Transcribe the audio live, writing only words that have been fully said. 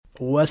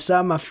What's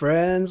up, my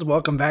friends?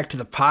 Welcome back to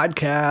the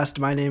podcast.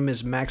 My name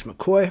is Max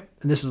McCoy,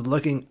 and this is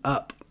Looking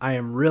Up. I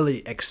am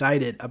really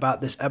excited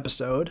about this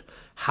episode,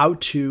 how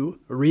to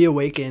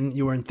reawaken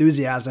your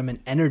enthusiasm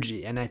and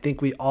energy. And I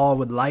think we all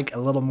would like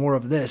a little more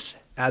of this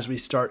as we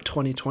start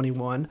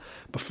 2021.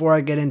 Before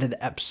I get into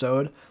the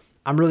episode,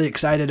 I'm really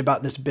excited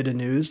about this bit of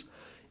news.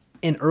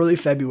 In early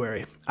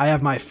February, I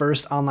have my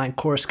first online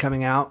course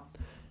coming out.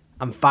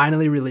 I'm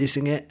finally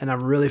releasing it, and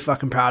I'm really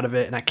fucking proud of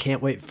it, and I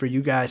can't wait for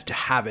you guys to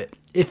have it.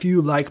 If you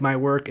like my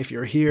work, if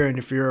you're here, and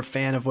if you're a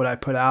fan of what I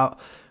put out,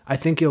 I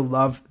think you'll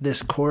love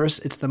this course.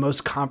 It's the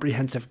most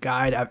comprehensive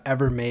guide I've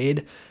ever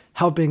made,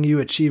 helping you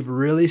achieve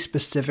really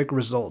specific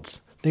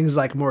results. Things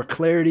like more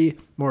clarity,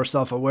 more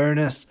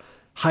self-awareness,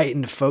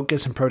 heightened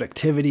focus and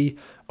productivity,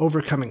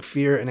 overcoming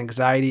fear and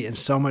anxiety, and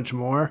so much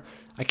more.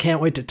 I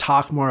can't wait to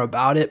talk more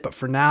about it, but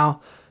for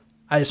now,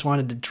 I just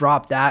wanted to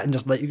drop that and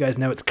just let you guys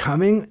know it's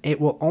coming. It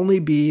will only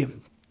be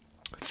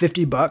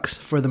 $50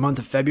 for the month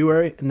of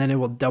February, and then it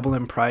will double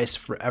in price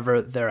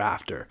forever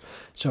thereafter.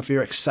 So if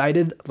you're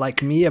excited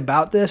like me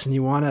about this and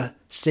you want to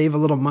save a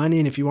little money,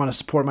 and if you want to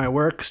support my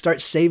work, start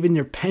saving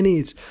your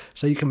pennies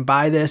so you can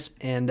buy this.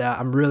 And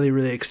I'm really,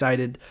 really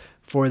excited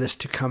for this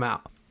to come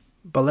out.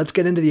 But let's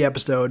get into the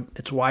episode.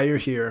 It's why you're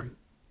here.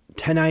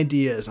 10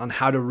 ideas on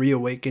how to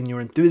reawaken your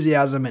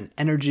enthusiasm and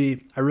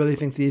energy. I really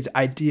think these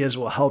ideas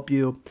will help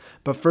you.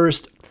 But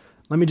first,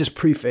 let me just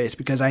preface,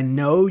 because I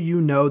know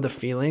you know the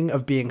feeling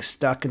of being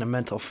stuck in a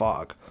mental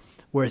fog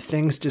where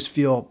things just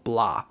feel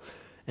blah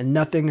and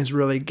nothing is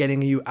really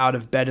getting you out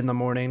of bed in the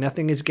morning.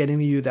 Nothing is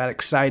getting you that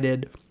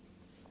excited.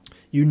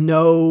 You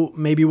know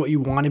maybe what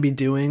you want to be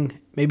doing.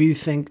 Maybe you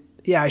think,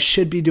 yeah, I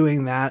should be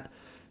doing that.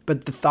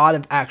 But the thought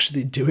of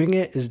actually doing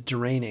it is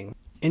draining.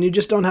 And you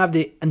just don't have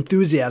the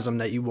enthusiasm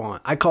that you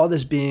want. I call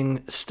this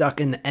being stuck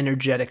in the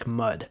energetic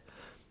mud.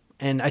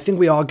 And I think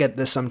we all get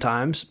this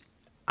sometimes.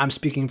 I'm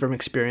speaking from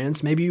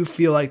experience. Maybe you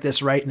feel like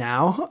this right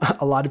now.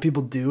 A lot of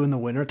people do in the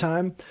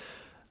wintertime.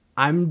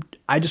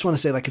 I just want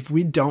to say, if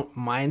we don't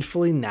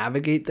mindfully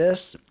navigate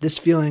this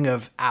feeling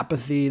of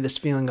apathy, this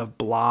feeling of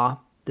blah,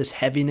 this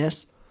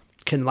heaviness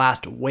can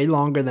last way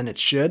longer than it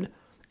should.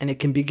 And it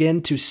can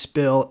begin to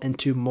spill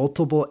into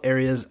multiple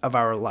areas of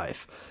our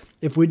life.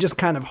 If we just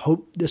kind of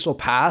hope this will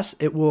pass,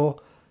 it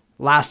will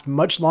last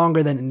much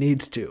longer than it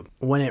needs to.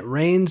 When it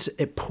rains,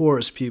 it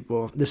pours,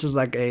 people. This is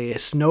like a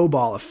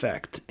snowball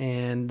effect.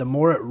 And the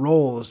more it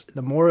rolls,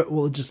 the more it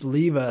will just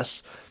leave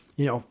us,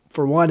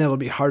 for one, it'll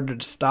be harder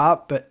to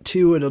stop. But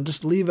two, it'll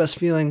just leave us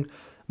feeling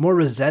more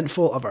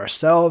resentful of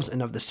ourselves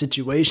and of the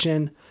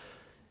situation.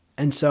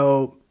 And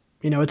so,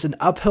 it's an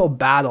uphill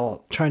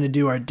battle trying to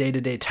do our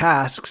day-to-day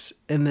tasks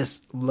in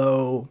this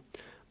low,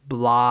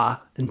 blah,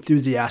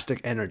 enthusiastic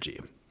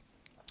energy.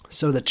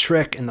 So the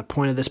trick and the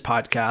point of this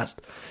podcast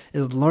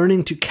is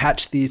learning to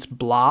catch these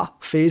blah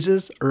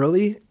phases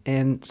early,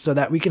 and so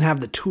that we can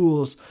have the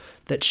tools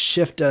that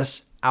shift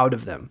us out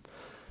of them.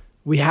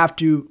 We have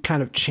to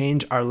kind of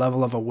change our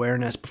level of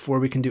awareness before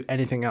we can do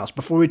anything else.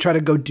 Before we try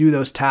to go do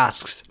those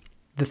tasks,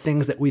 the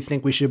things that we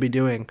think we should be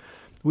doing,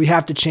 we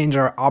have to change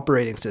our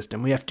operating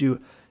system. We have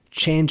to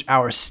change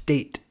our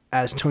state,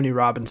 as Tony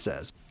Robbins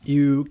says.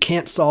 You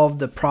can't solve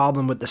the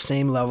problem with the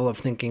same level of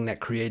thinking that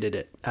created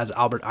it, as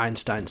Albert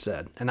Einstein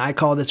said. And I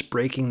call this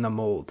breaking the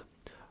mold.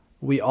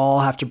 We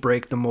all have to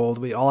break the mold.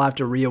 We all have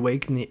to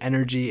reawaken the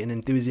energy and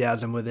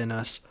enthusiasm within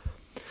us.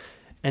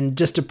 And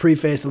just to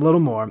preface a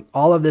little more,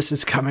 all of this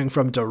is coming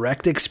from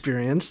direct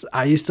experience.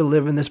 I used to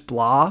live in this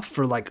blah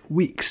for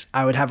weeks.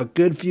 I would have a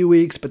good few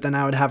weeks, but then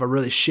I would have a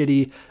really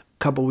shitty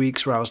couple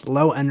weeks where I was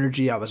low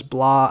energy, I was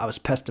blah, I was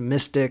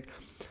pessimistic.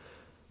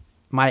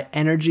 My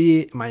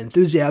energy, my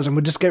enthusiasm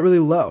would just get really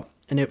low,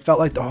 and it felt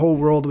like the whole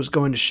world was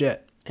going to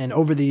shit. And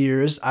over the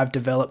years, I've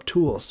developed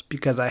tools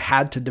because I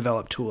had to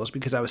develop tools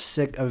because I was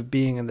sick of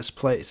being in this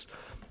place.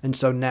 And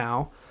so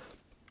now,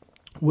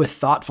 with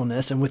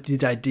thoughtfulness and with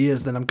these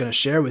ideas that I'm going to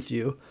share with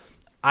you,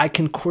 I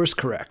can course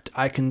correct.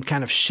 I can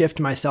kind of shift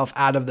myself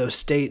out of those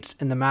states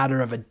in the matter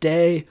of a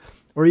day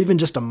or even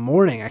just a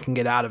morning. I can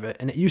get out of it.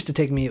 And it used to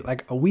take me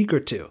a week or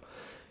two.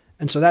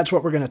 And so that's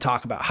what we're going to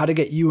talk about, how to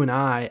get you and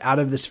I out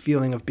of this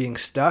feeling of being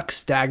stuck,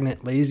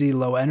 stagnant, lazy,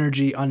 low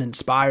energy,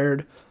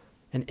 uninspired,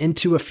 and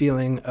into a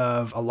feeling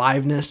of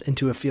aliveness,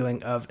 into a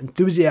feeling of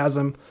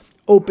enthusiasm,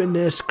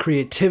 openness,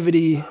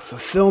 creativity,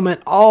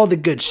 fulfillment, all the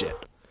good shit.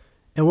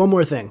 And one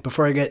more thing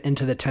before I get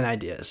into the 10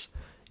 ideas.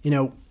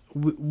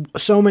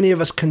 So many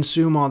of us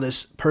consume all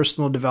this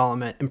personal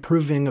development,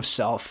 improving of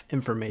self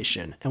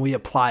information, and we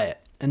apply it.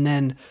 And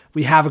then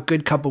we have a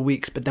good couple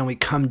weeks, but then we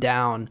come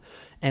down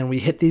and we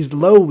hit these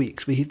low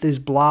weeks, we hit these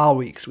blah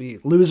weeks, we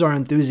lose our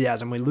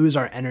enthusiasm, we lose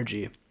our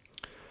energy.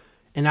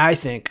 And I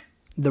think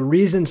the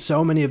reason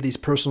so many of these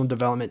personal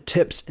development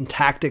tips and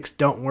tactics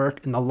don't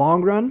work in the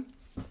long run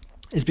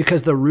is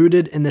because they're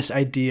rooted in this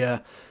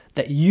idea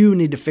that you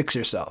need to fix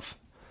yourself.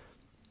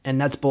 And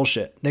that's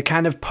bullshit. They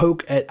kind of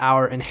poke at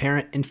our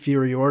inherent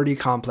inferiority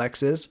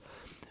complexes,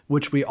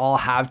 which we all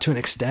have to an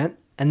extent,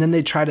 and then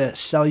they try to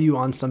sell you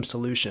on some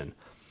solution.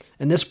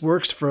 And this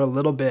works for a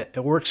little bit.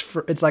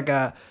 It's like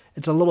a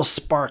it's a little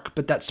spark,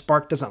 but that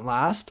spark doesn't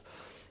last.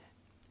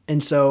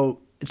 And so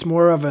it's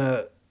more of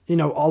a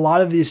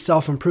lot of these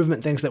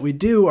self-improvement things that we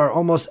do are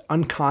almost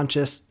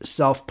unconscious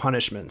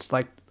self-punishments.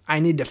 Like, I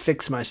need to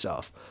fix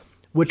myself,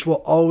 which will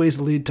always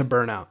lead to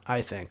burnout,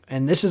 I think.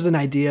 And this is an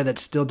idea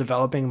that's still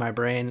developing in my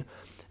brain.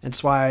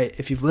 That's why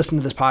if you've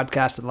listened to this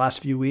podcast the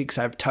last few weeks,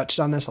 I've touched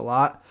on this a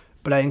lot.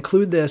 But I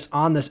include this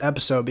on this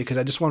episode because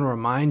I just want to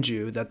remind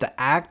you that the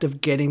act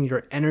of getting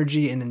your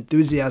energy and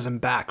enthusiasm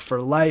back for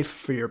life,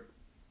 for your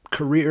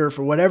career,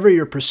 for whatever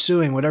you're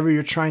pursuing, whatever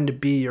you're trying to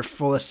be your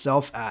fullest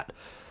self at,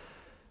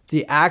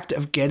 the act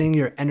of getting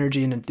your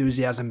energy and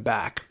enthusiasm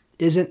back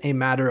isn't a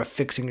matter of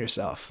fixing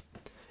yourself.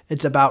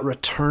 It's about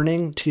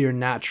returning to your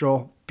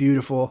natural,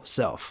 beautiful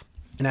self.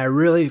 And I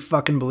really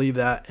fucking believe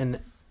that. And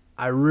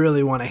I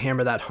really want to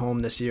hammer that home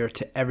this year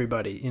to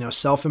everybody.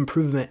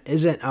 Self-improvement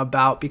isn't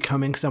about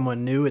becoming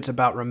someone new. It's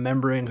about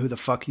remembering who the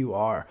fuck you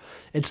are.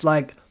 It's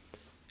like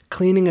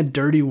cleaning a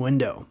dirty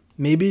window.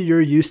 Maybe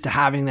you're used to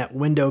having that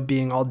window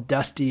being all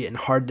dusty and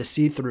hard to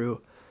see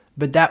through,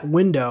 but that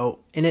window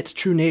in its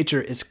true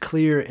nature is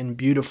clear and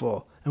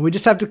beautiful. And we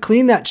just have to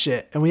clean that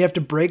shit, and we have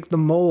to break the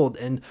mold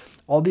and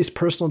all these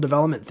personal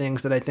development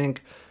things that I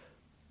think,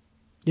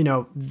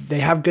 they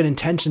have good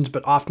intentions,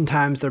 but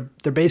oftentimes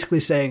they're basically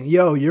saying,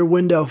 yo, your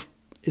window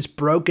is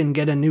broken,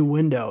 get a new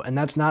window. And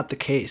that's not the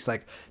case.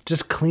 Like,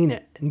 just clean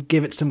it and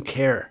give it some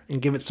care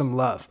and give it some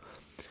love.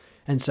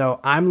 And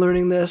so I'm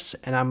learning this,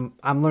 and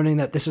I'm learning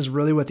that this is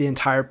really what the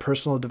entire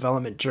personal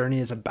development journey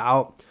is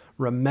about,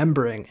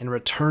 remembering and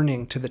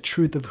returning to the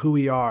truth of who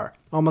we are,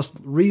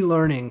 almost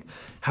relearning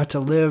how to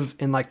live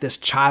in like this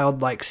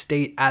childlike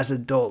state as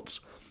adults.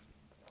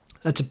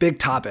 That's a big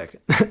topic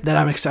that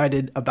I'm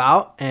excited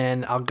about,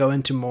 and I'll go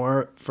into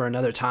more for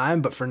another time.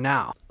 But for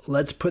now,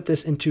 let's put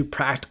this into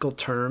practical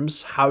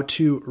terms, how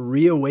to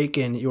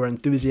reawaken your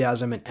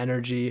enthusiasm and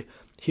energy.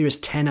 Here's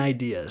 10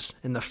 ideas.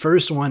 And the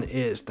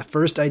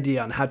first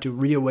idea on how to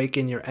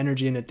reawaken your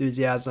energy and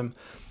enthusiasm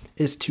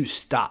is to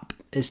stop,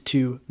 is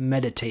to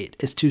meditate,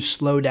 is to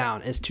slow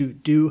down, is to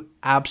do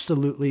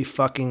absolutely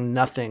fucking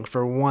nothing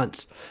for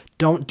once.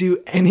 Don't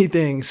do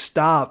anything.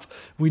 Stop.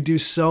 We do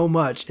so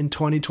much in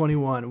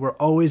 2021. We're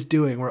always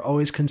doing, we're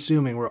always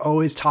consuming, we're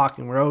always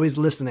talking, we're always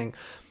listening.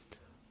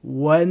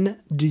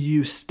 When do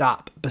you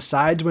stop?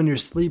 Besides when you're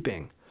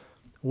sleeping,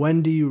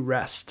 when do you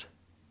rest?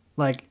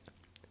 Like,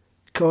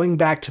 going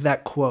back to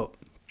that quote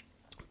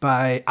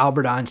by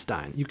Albert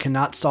Einstein, you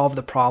cannot solve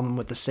the problem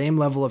with the same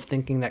level of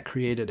thinking that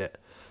created it.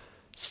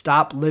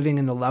 Stop living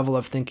in the level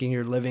of thinking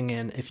you're living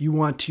in. If you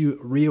want to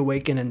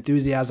reawaken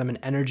enthusiasm and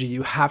energy,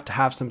 you have to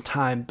have some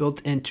time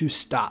built in to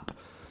stop.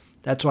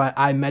 That's why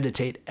I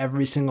meditate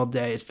every single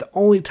day. It's the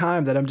only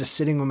time that I'm just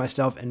sitting with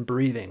myself and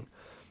breathing.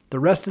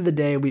 The rest of the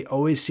day, we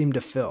always seem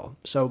to fill.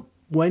 So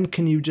when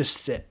can you just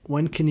sit?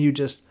 When can you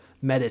just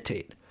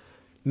meditate?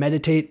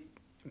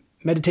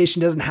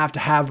 Meditation doesn't have to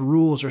have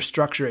rules or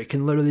structure. It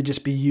can literally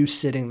just be you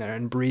sitting there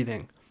and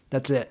breathing.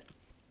 That's it.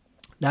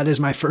 That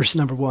is my first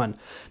number one.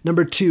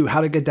 Number two,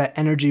 how to get that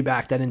energy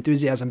back, that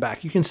enthusiasm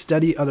back. You can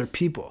study other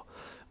people,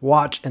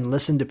 watch and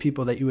listen to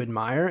people that you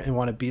admire and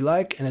want to be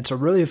like. And it's a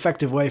really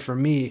effective way for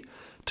me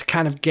to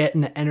kind of get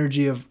in the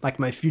energy of like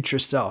my future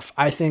self.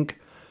 I think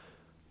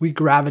we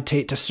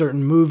gravitate to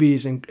certain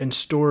movies and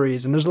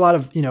stories. And there's a lot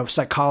of,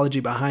 psychology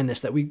behind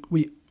this, that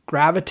we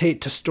gravitate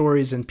to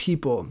stories and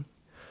people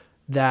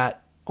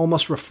that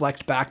almost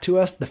reflect back to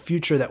us the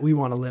future that we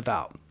want to live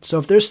out. So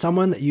if there's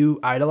someone that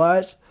you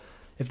idolize,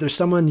 if there's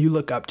someone you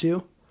look up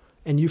to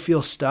and you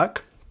feel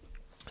stuck,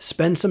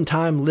 spend some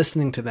time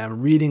listening to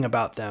them, reading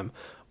about them,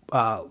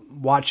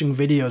 watching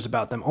videos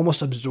about them,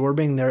 almost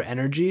absorbing their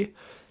energy.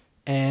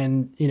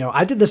 And,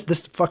 I did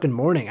this fucking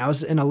morning. I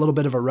was in a little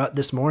bit of a rut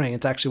this morning.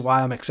 It's actually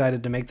why I'm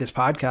excited to make this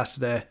podcast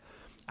today.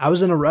 I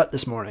was in a rut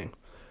this morning.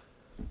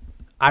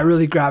 I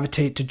really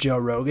gravitate to Joe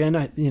Rogan.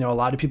 A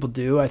lot of people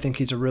do. I think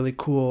he's a really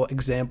cool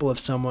example of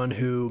someone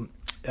who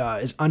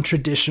is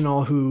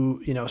untraditional,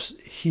 who,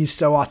 he's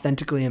so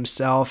authentically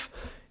himself.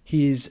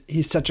 He's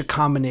such a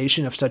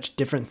combination of such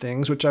different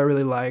things, which I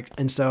really like.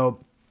 And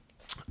so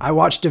I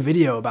watched a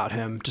video about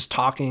him just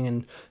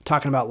talking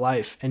about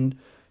life, and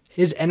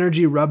his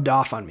energy rubbed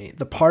off on me.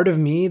 The part of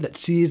me that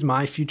sees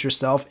my future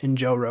self in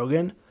Joe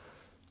Rogan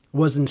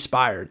was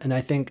inspired. And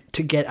I think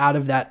to get out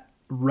of that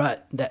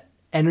rut, that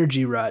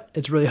energy rut,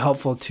 it's really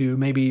helpful to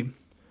maybe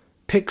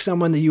pick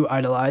someone that you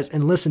idolize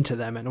and listen to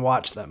them and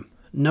watch them.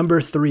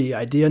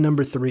 Idea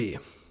number three,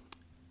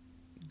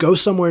 go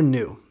somewhere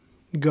new.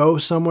 Go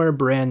somewhere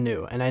brand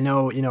new. And I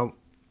know,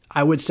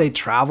 I would say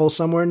travel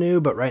somewhere new,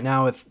 but right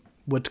now with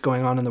what's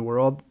going on in the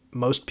world,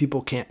 most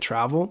people can't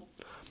travel.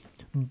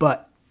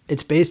 But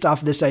it's based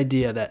off this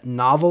idea that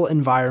novel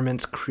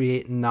environments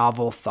create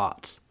novel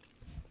thoughts.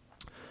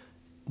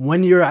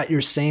 When you're at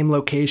your same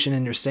location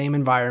in your same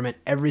environment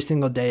every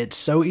single day, it's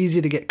so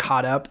easy to get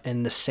caught up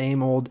in the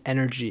same old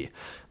energy.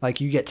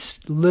 Like you get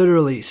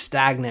literally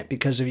stagnant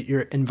because of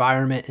your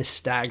environment is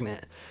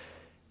stagnant.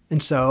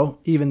 And so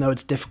even though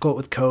it's difficult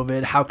with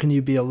COVID, how can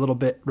you be a little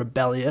bit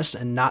rebellious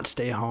and not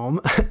stay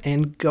home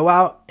and go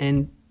out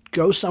and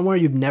Go somewhere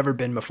you've never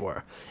been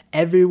before.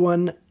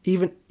 Everyone,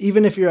 even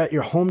if you're at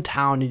your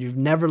hometown and you've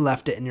never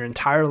left it in your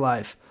entire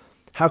life,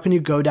 how can you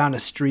go down a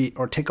street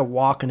or take a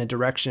walk in a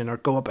direction or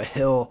go up a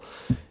hill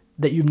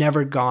that you've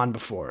never gone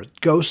before?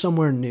 Go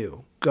somewhere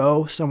new.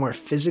 Go somewhere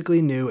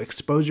physically new.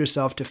 Expose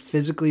yourself to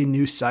physically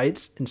new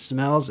sights and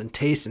smells and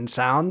tastes and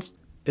sounds.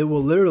 It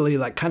will literally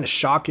like kind of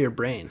shock your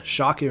brain,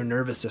 shock your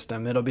nervous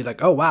system. It'll be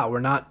like, oh wow,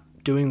 we're not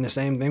doing the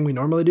same thing we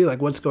normally do.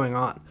 Like, what's going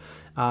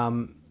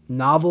on?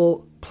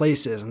 Novel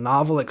places,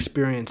 novel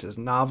experiences,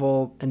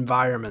 novel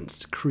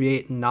environments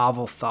create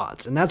novel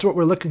thoughts. And that's what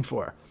we're looking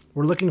for.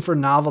 We're looking for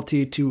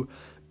novelty to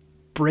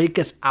break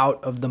us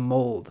out of the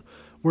mold.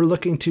 We're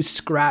looking to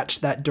scratch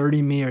that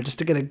dirty mirror just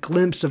to get a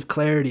glimpse of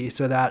clarity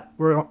so that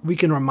we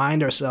can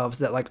remind ourselves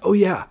that like, oh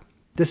yeah,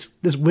 this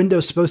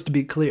window's supposed to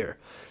be clear.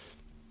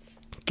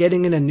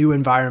 Getting in a new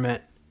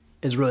environment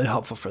is really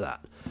helpful for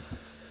that.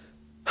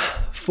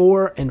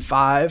 4 and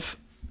 5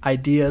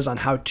 ideas on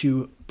how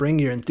to bring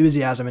your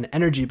enthusiasm and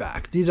energy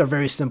back. These are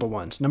very simple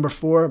ones. Number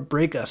 4,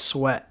 break a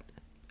sweat.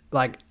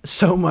 Like,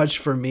 so much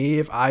for me,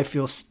 if I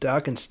feel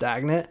stuck and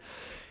stagnant,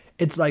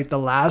 it's like the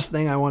last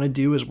thing I want to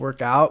do is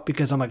work out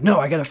because I'm like, no,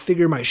 I got to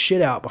figure my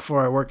shit out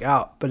before I work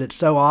out. But it's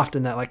so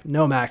often that like,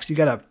 no, Max, you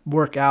got to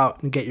work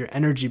out and get your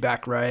energy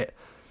back right.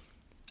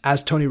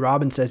 As Tony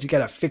Robbins says, you got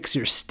to fix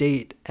your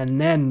state. And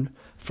then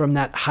from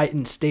that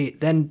heightened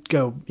state, then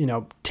go,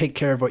 take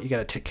care of what you got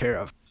to take care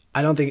of.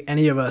 I don't think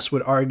any of us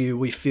would argue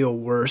we feel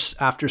worse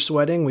after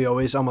sweating. We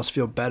always almost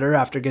feel better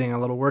after getting a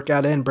little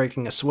workout in,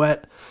 breaking a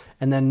sweat.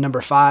 And then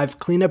number 5,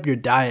 clean up your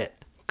diet.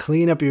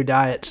 Clean up your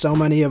diet. So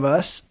many of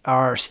us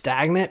are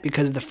stagnant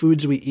because the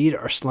foods we eat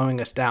are slowing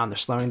us down. They're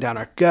slowing down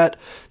our gut.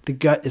 The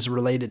gut is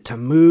related to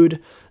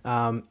mood.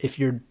 If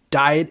your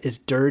diet is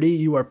dirty,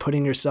 you are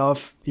putting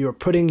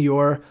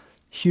your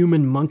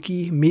human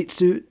monkey meat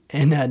suit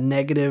in a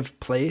negative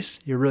place.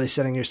 You're really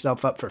setting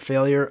yourself up for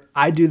failure.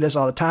 I do this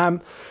all the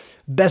time.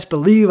 Best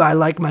believe I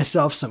like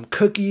myself some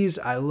cookies.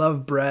 I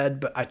love bread,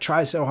 but I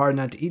try so hard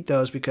not to eat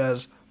those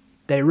because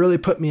they really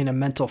put me in a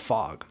mental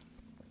fog.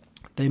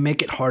 They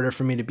make it harder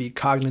for me to be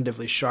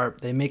cognitively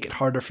sharp. They make it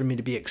harder for me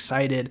to be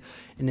excited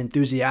and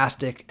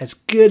enthusiastic. As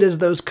good as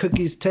those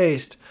cookies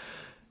taste,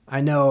 I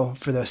know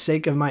for the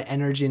sake of my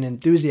energy and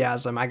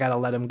enthusiasm, I got to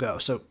let them go.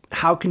 So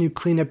how can you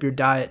clean up your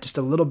diet just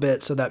a little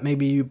bit so that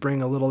maybe you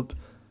bring a little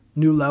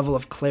new level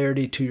of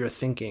clarity to your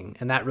thinking?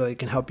 And that really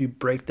can help you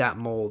break that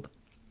mold.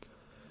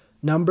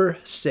 Number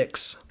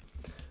 6.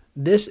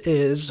 This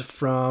is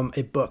from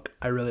a book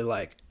I really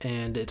like,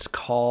 and it's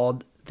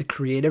called The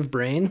Creative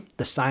Brain,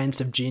 The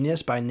Science of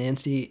Genius by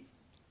Nancy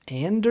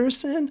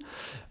Anderson.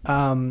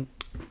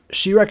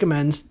 She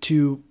recommends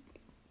to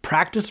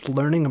practice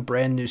learning a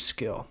brand new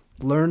skill.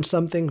 Learn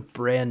something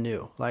brand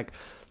new. Like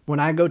when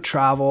I go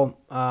travel,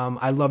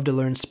 I love to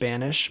learn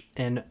Spanish,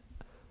 and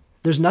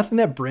there's nothing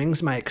that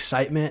brings my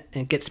excitement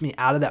and gets me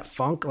out of that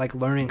funk like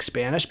learning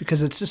Spanish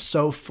because it's just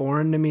so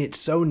foreign to me. It's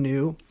so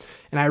new.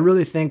 And I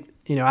really think,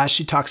 as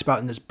she talks about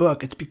in this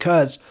book, it's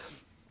because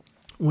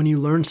when you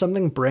learn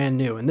something brand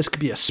new, and this could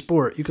be a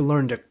sport, you can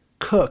learn to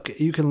cook,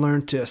 you can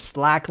learn to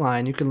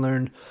slackline, you can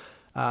learn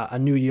a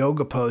new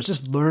yoga pose,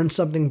 just learn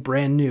something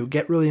brand new,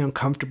 get really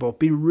uncomfortable,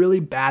 be really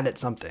bad at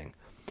something.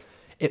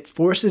 It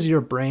forces your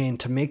brain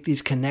to make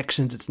these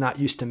connections it's not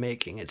used to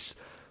making. It's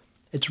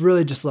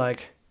really just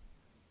like,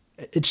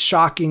 it's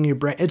shocking your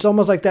brain. It's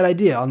almost like that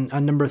idea on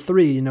number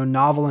 3,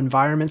 novel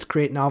environments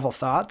create novel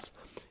thoughts.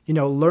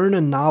 Learn a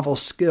novel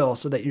skill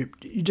so that you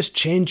just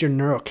change your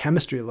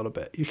neurochemistry a little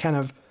bit. You kind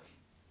of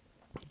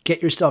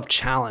get yourself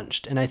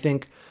challenged. And I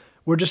think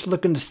we're just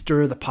looking to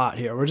stir the pot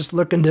here. We're just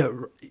looking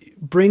to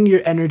bring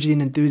your energy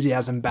and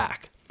enthusiasm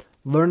back.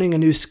 Learning a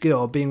new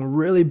skill, being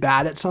really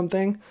bad at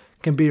something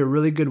can be a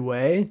really good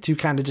way to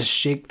kind of just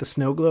shake the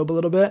snow globe a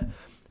little bit.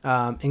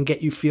 And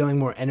get you feeling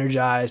more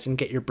energized and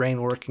get your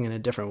brain working in a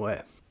different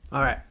way.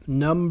 All right,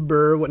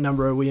 what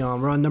number are we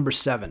on? We're on number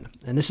 7,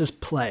 and this is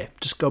play.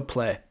 Just go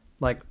play.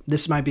 Like,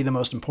 this might be the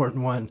most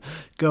important one.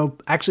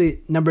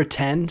 Number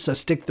 10, so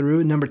stick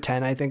through. Number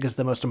 10, I think, is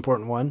the most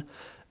important one.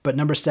 But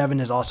number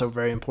 7 is also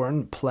very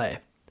important, play.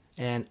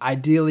 And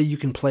ideally, you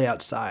can play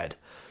outside.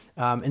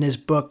 In his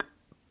book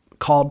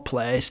called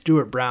Play,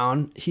 Stuart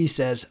Brown, he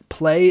says,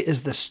 play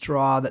is the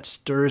straw that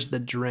stirs the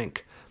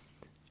drink.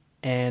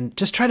 And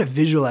just try to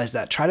visualize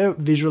that. Try to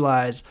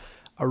visualize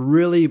a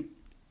really,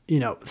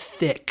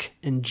 thick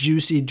and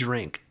juicy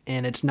drink,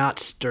 and it's not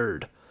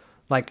stirred.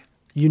 Like,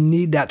 you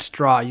need that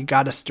straw. You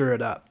got to stir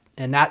it up.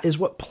 And that is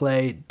what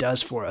play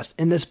does for us.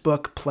 In this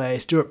book, Play,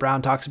 Stuart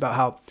Brown talks about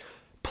how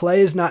play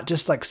is not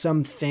just like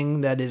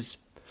something that is,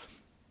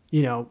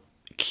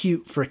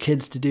 cute for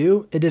kids to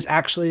do. It is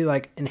actually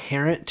like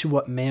inherent to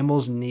what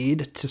mammals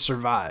need to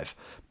survive.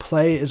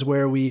 Play is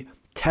where we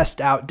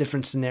test out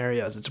different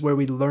scenarios. It's where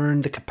we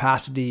learn the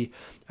capacity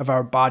of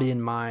our body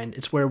and mind.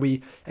 It's where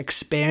we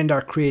expand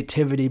our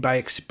creativity by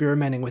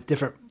experimenting with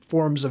different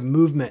forms of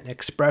movement,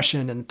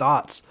 expression, and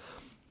thoughts.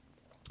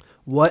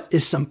 What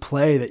is some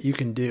play that you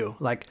can do?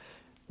 Like,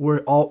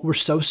 we're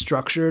so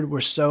structured. We're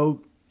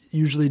so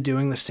usually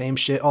doing the same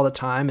shit all the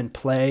time, and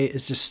play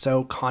is just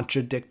so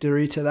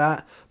contradictory to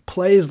that.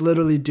 Play is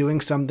literally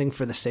doing something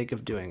for the sake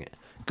of doing it.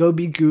 Go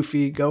be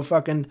goofy, go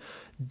fucking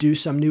do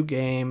some new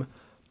game.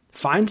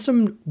 Find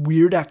some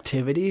weird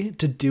activity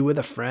to do with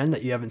a friend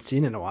that you haven't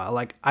seen in a while.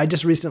 Like, I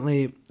just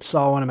recently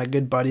saw one of my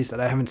good buddies that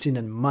I haven't seen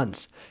in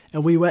months,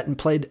 and we went and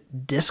played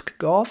disc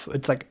golf.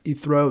 It's like you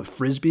throw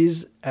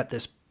frisbees at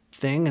this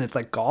thing and it's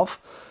like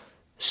golf.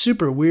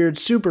 Super weird,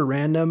 super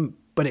random,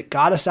 but it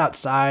got us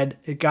outside.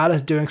 It got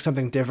us doing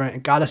something different.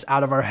 It got us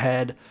out of our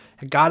head.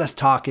 It got us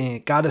talking.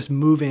 It got us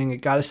moving. It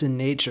got us in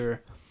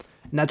nature.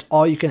 And that's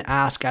all you can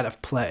ask out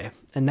of play.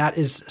 And that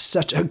is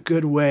such a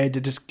good way to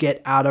just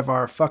get out of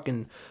our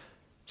fucking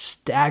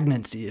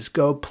stagnancy, is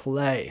go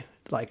play.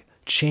 Like,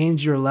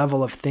 change your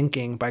level of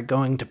thinking by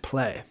going to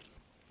play.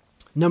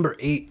 Number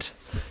 8,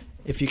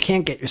 if you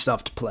can't get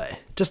yourself to play,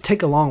 just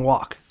take a long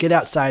walk. Get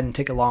outside and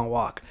take a long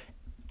walk.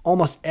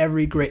 Almost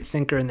every great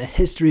thinker in the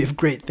history of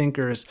great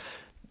thinkers,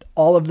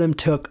 all of them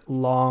took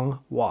long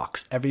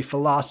walks. Every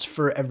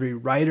philosopher, every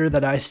writer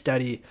that I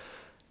study,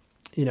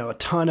 a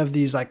ton of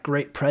these like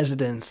great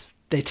presidents,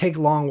 they take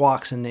long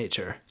walks in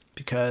nature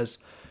because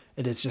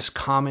it is just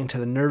calming to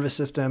the nervous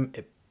system.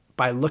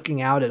 By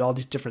looking out at all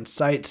these different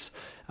sights,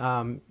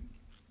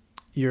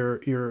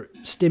 you're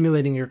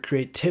stimulating your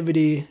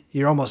creativity.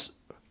 You're almost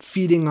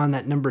feeding on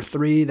that number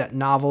 3, that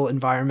novel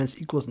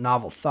environments equals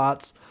novel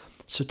thoughts.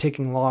 So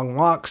taking long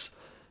walks,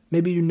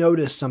 maybe you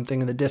notice something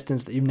in the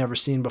distance that you've never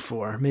seen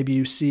before. Maybe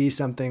you see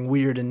something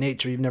weird in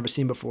nature you've never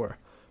seen before.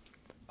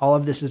 All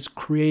of this is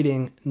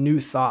creating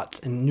new thoughts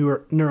and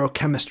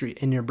neurochemistry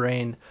in your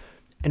brain.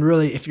 And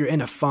really, if you're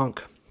in a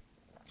funk,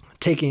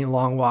 taking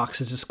long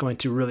walks is just going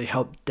to really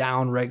help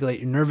down-regulate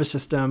your nervous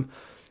system,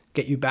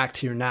 get you back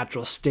to your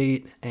natural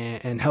state,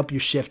 and help you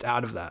shift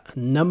out of that.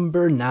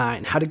 Number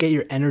 9, how to get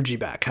your energy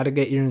back, how to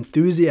get your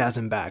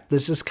enthusiasm back.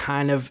 This is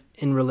kind of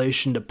in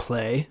relation to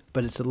play,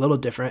 but it's a little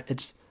different.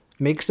 It's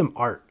make some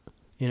art,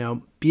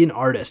 be an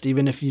artist,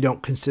 even if you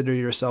don't consider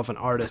yourself an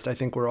artist. I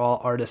think we're all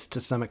artists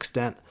to some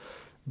extent,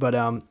 but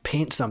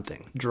paint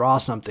something, draw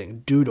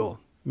something,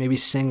 doodle, maybe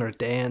sing or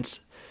dance.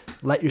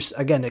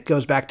 Again, it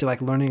goes back to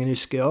like learning a new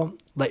skill.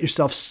 Let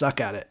yourself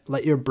suck at it.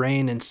 Let your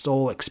brain and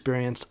soul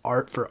experience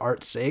art for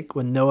art's sake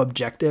with no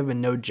objective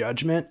and no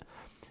judgment.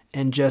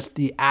 And just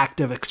the act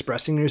of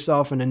expressing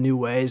yourself in a new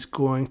way is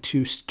going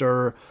to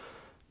stir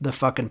the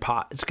fucking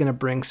pot. It's going to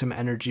bring some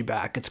energy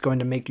back. It's going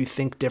to make you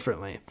think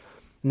differently.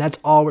 And that's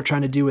all we're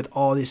trying to do with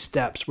all these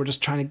steps. We're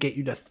just trying to get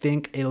you to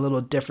think a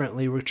little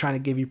differently. We're trying to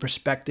give you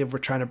perspective. We're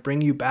trying to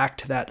bring you back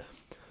to that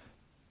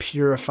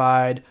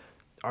purified,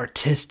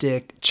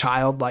 artistic,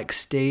 childlike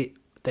state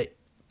that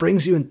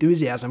brings you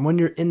enthusiasm. When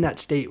you're in that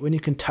state, when you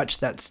can touch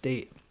that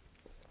state,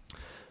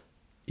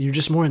 you're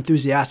just more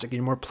enthusiastic,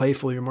 you're more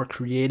playful, you're more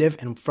creative,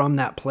 and from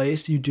that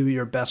place, you do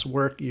your best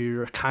work, you're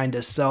your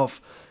kindest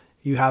self,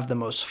 you have the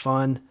most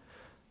fun.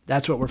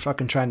 That's what we're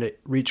fucking trying to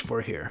reach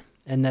for here.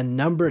 And then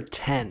number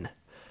 10,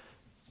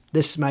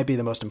 this might be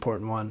the most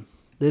important one.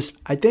 This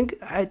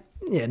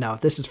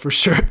is for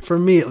sure, for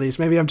me at least.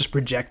 Maybe I'm just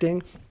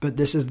projecting, but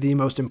this is the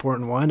most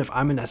important one. If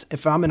I'm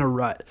in a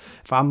rut,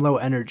 if I'm low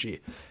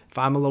energy, if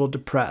I'm a little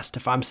depressed,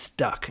 if I'm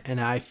stuck and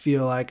I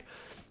feel like,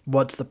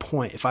 what's the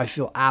point? If I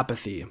feel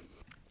apathy,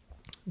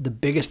 the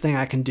biggest thing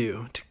I can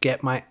do to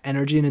get my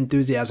energy and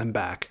enthusiasm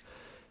back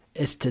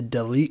is to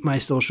delete my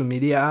social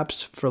media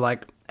apps for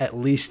like at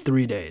least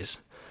 3 days.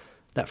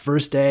 That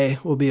first day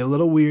will be a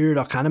little weird.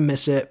 I'll kind of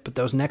miss it, but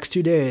those next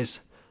 2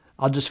 days,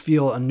 I'll just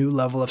feel a new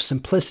level of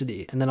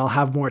simplicity, and then I'll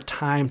have more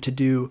time to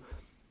do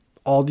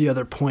all the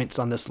other points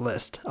on this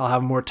list. I'll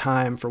have more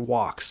time for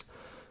walks.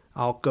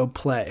 I'll go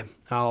play.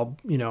 I'll,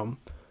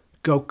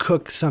 go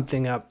cook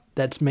something up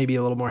that's maybe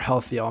a little more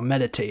healthy. I'll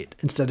meditate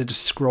instead of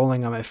just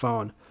scrolling on my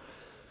phone.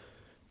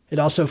 It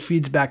also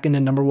feeds back into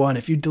number 1.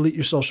 If you delete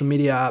your social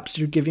media apps,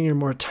 you're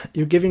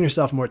giving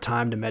yourself more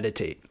time to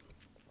meditate.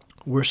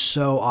 We're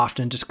so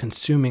often just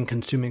consuming.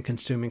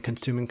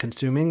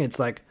 It's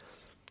like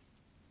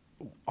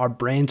our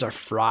brains are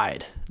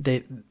fried.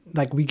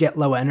 We get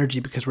low energy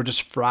because we're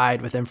just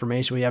fried with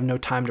information. We have no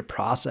time to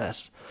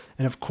process.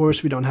 And of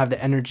course, we don't have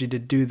the energy to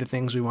do the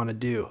things we want to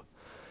do.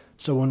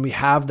 So when we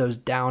have those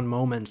down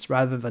moments,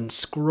 rather than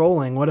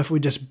scrolling, what if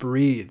we just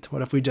breathed?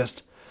 What if we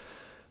just,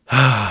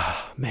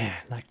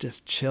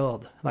 just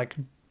chilled, like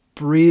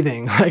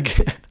breathing,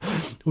 like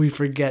we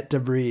forget to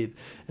breathe.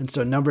 And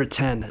so number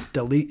 10,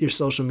 delete your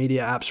social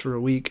media apps for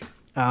a week.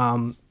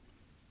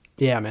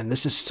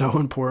 This is so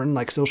important.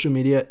 Like, social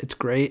media, it's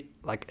great.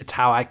 Like, it's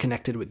how I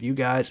connected with you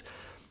guys,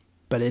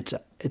 but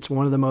it's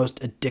one of the most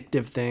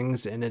addictive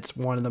things, and it's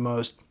one of the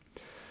most,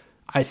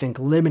 I think,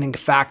 limiting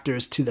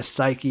factors to the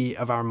psyche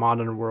of our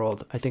modern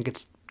world. I think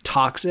it's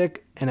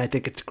toxic, and I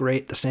think it's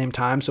great at the same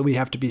time. So we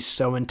have to be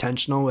so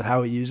intentional with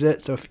how we use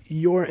it. So if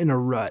you're in a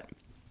rut,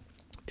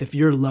 if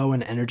you're low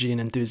in energy and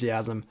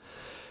enthusiasm,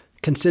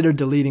 consider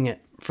deleting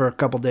it for a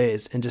couple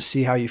days and just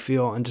see how you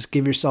feel, and just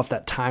give yourself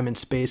that time and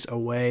space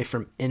away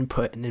from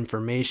input and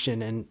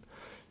information,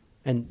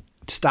 and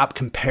stop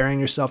comparing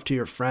yourself to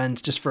your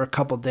friends just for a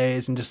couple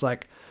days, and just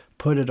like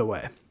put it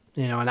away.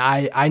 And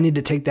I need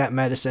to take that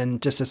medicine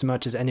just as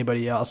much as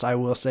anybody else. I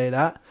will say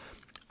that.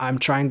 I'm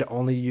trying to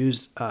only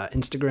use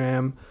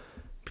Instagram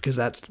because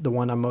that's the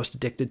one I'm most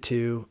addicted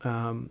to.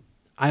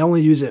 I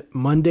only use it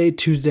Monday,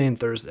 Tuesday, and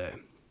Thursday.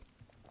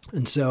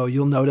 And so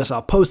you'll notice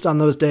I'll post on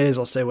those days.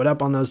 I'll say what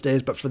up on those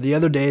days. But for the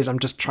other days,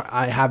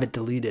 I have it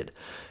deleted.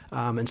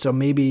 And so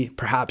maybe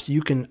perhaps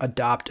you can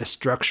adopt a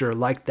structure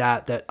like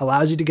that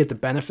allows you to get the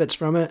benefits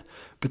from it,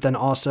 but then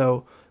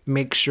also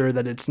make sure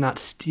that it's not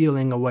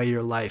stealing away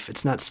your life.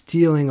 It's not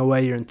stealing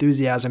away your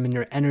enthusiasm and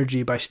your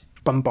energy by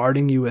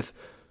bombarding you with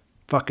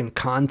fucking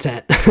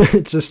content.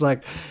 It's just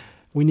like,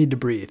 we need to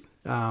breathe.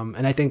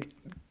 And I think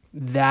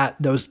that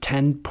those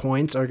 10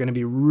 points are going to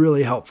be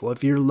really helpful.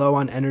 If you're low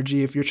on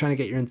energy, if you're trying to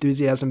get your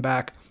enthusiasm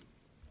back,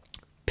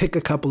 pick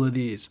a couple of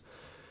these.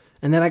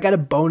 And then I got a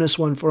bonus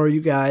one for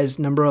you guys.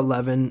 Number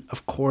 11,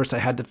 of course, I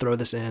had to throw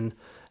this in.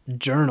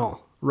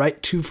 Journal.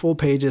 Write 2 full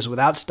pages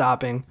without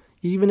stopping.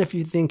 Even if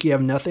you think you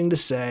have nothing to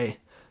say,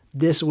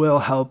 this will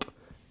help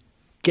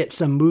get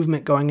some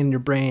movement going in your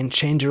brain,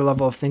 change your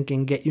level of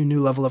thinking, get you a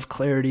new level of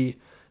clarity,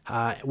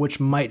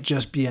 which might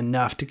just be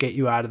enough to get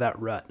you out of that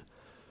rut.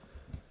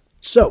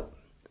 So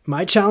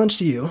my challenge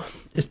to you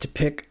is to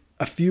pick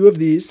a few of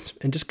these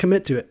and just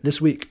commit to it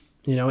this week.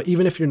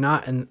 Even if you're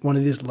not in one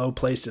of these low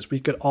places, we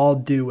could all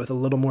do with a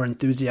little more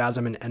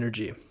enthusiasm and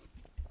energy.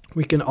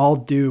 We can all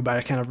do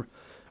by kind of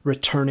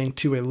returning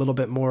to a little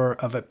bit more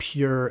of a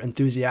pure,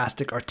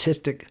 enthusiastic,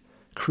 artistic,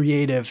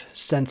 creative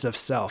sense of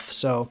self.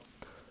 So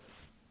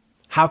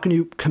how can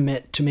you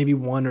commit to maybe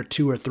 1 or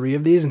 2 or 3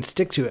 of these and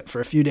stick to it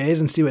for a few days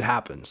and see what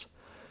happens?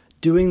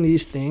 Doing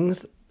these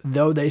things,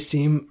 though they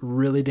seem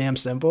really damn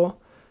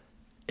simple,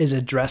 is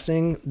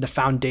addressing the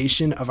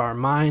foundation of our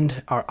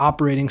mind, our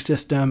operating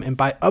system, and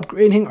by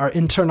upgrading our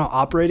internal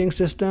operating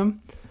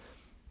system,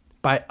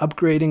 by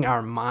upgrading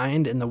our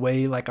mind and the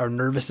way like our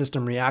nervous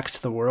system reacts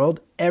to the world,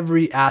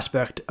 every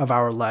aspect of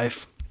our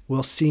life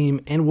will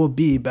seem and will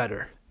be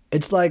better.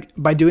 It's like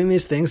by doing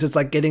these things, it's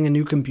like getting a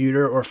new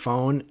computer or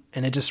phone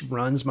and it just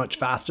runs much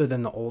faster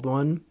than the old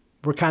one.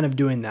 We're kind of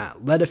doing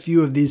that. Let a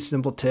few of these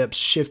simple tips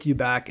shift you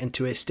back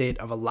into a state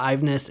of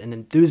aliveness and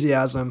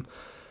enthusiasm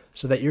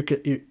so that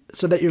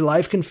your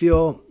life can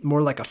feel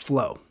more like a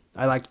flow.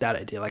 I like that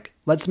idea. Like,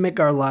 let's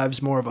make our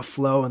lives more of a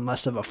flow and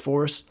less of a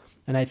force.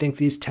 And I think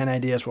these 10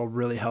 ideas will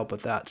really help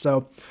with that.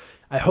 So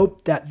I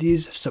hope that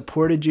these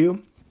supported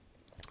you.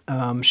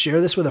 Share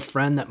this with a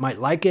friend that might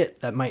like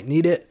it, that might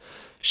need it.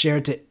 Share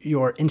it to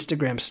your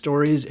Instagram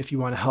stories if you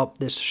want to help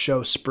this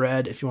show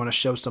spread, if you want to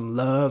show some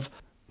love.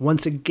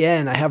 Once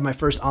again, I have my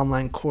first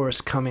online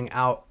course coming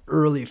out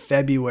early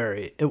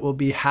February. It will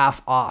be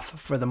half off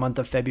for the month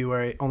of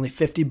February, only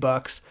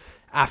 $50.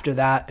 After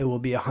that, it will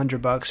be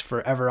 $100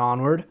 forever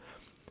onward.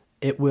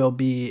 It will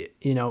be,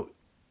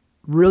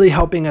 really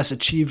helping us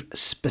achieve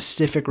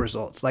specific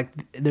results. Like,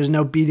 there's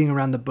no beating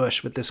around the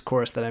bush with this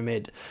course that I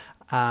made.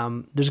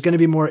 There's going to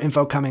be more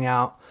info coming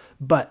out,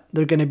 but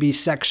there are going to be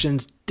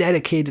sections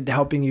dedicated to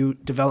helping you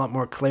develop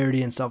more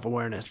clarity and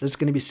self-awareness. There's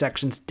going to be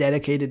sections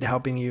dedicated to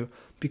helping you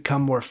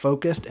become more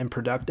focused and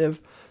productive.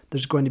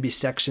 There's going to be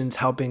sections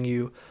helping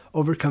you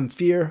overcome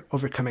fear,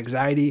 overcome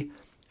anxiety,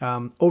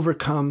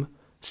 overcome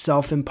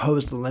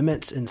self-imposed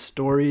limits and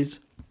stories.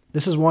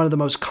 This is one of the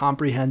most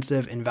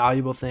comprehensive and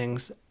valuable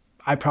things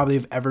I probably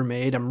have ever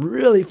made. I'm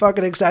really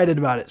fucking excited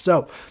about it.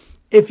 So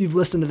if you've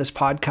listened to this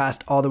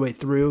podcast all the way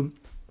through,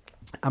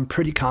 I'm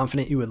pretty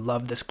confident you would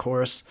love this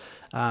course.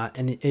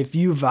 And if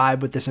you vibe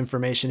with this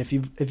information, if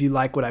you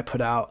like what I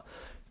put out,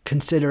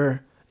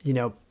 consider,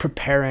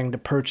 preparing to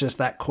purchase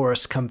that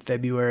course come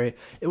February.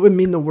 It would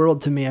mean the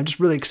world to me. I'm just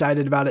really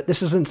excited about it.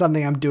 This isn't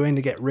something I'm doing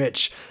to get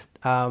rich.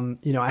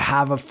 I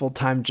have a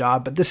full-time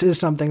job, but this is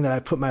something that I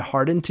put my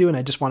heart into and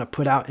I just want to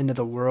put out into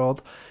the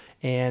world.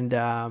 And,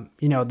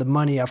 the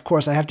money, of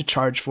course, I have to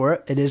charge for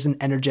it. It is an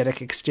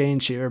energetic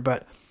exchange here,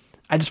 but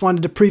I just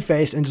wanted to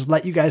preface and just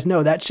let you guys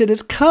know that shit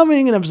is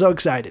coming and I'm so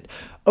excited.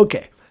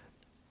 Okay.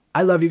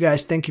 I love you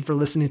guys. Thank you for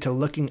listening to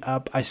Looking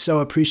Up. I so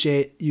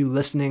appreciate you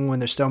listening when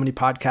there's so many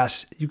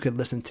podcasts you could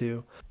listen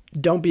to.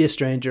 Don't be a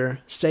stranger.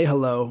 Say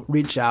hello.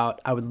 Reach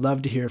out. I would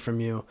love to hear from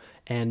you.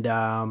 And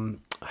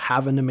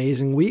have an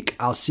amazing week.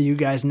 I'll see you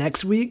guys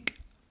next week.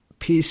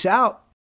 Peace out.